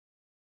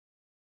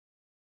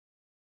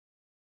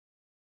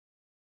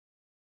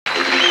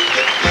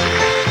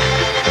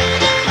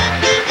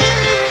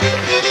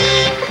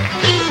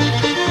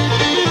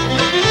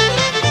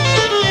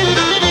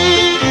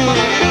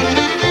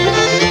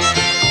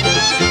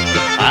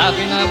I've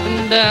been up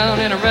and down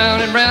and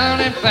around and round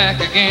and back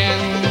again.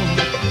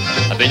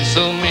 I've been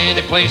so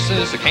many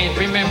places I can't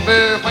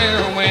remember where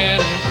or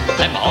when.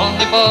 And my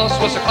only boss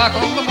was the clock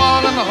on the wall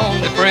and my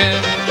only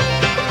friend.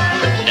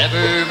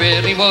 Never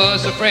really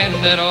was a friend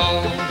at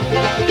all.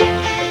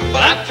 Well,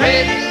 I've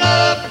traded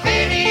love for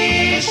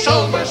pennies,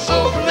 sold my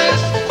soul for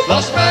less,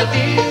 lost my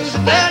deals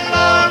at that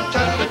long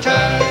ton of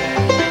time.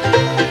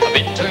 I've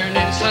been turned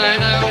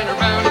inside out and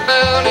around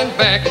about and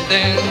back and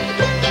then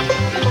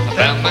I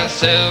found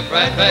myself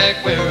right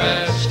back where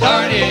I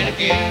started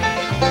again.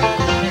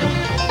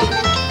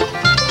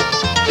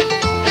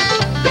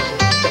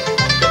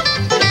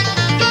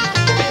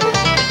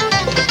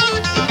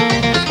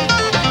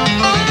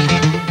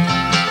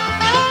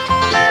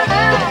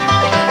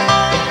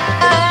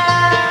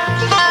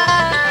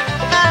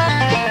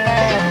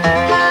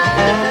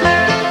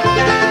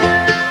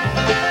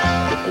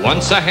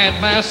 Once I had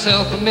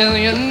myself $1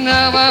 million,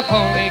 now I've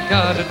only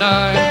got a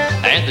dime,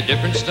 and the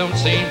difference don't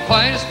seem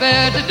quite as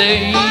bad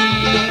today.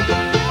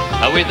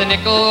 With a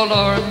nickel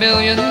or $1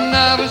 million,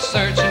 I was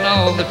searching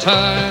all the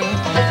time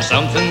for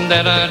something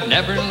that I'd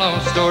never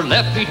lost or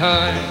left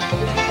behind.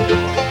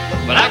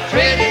 But I've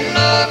traded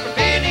love for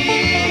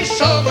pennies,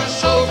 sold my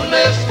soul for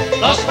less,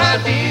 lost my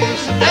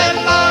deals in that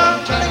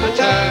long time of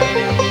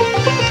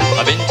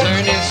time. I've been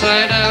turned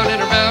inside out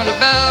and around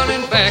about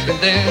and back and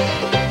then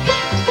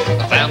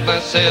I found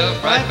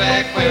myself right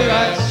back where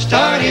I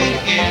started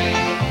again.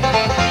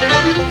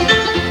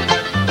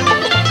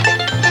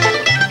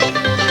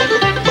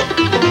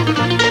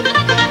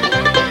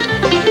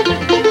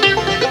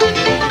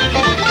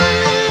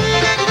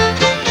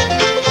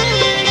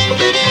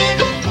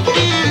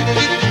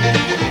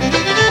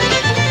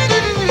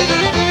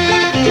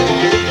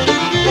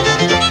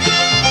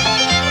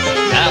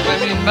 Now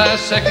I'm in my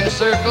second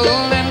circle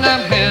and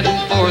I'm heading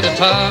for the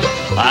top.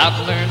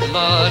 I've learned a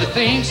lot of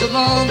things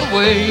along the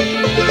way.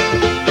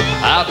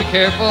 I'll be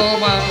careful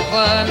while I'm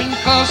climbing,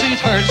 cause it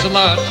hurts a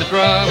lot to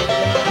drop.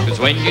 Cause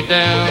when you're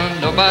down,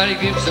 nobody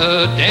gives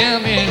a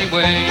damn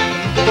anyway.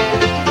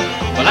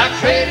 Well, I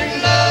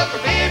traded love for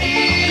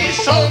pennies,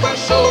 sold my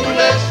soul for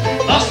less,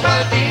 lost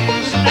my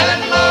deals in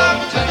that long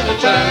ton of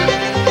time.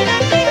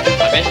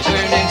 I've been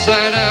turned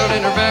inside out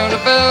and around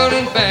about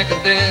and back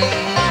and then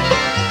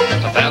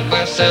I found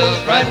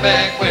myself right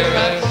back where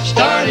I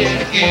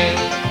started again.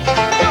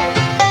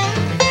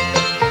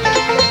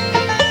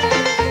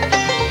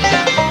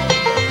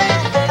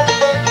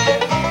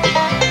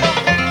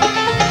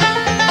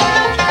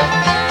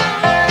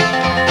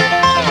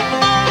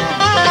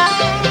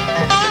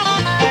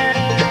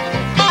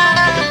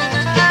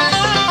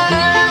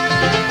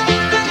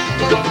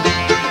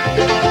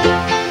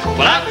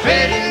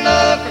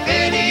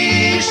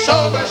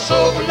 Sold my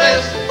soul for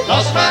less,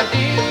 lost my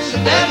deals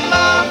in that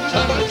long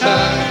ton of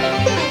time.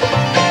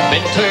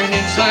 Been turned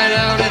inside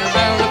out and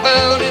around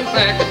about and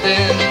back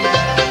again.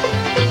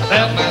 I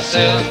found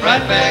myself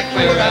right back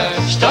where I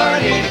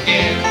started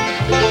again.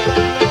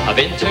 I've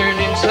been turned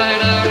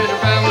inside out and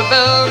around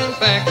about and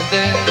back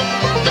again.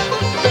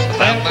 I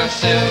found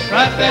myself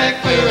right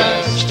back where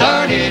I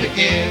started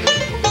again.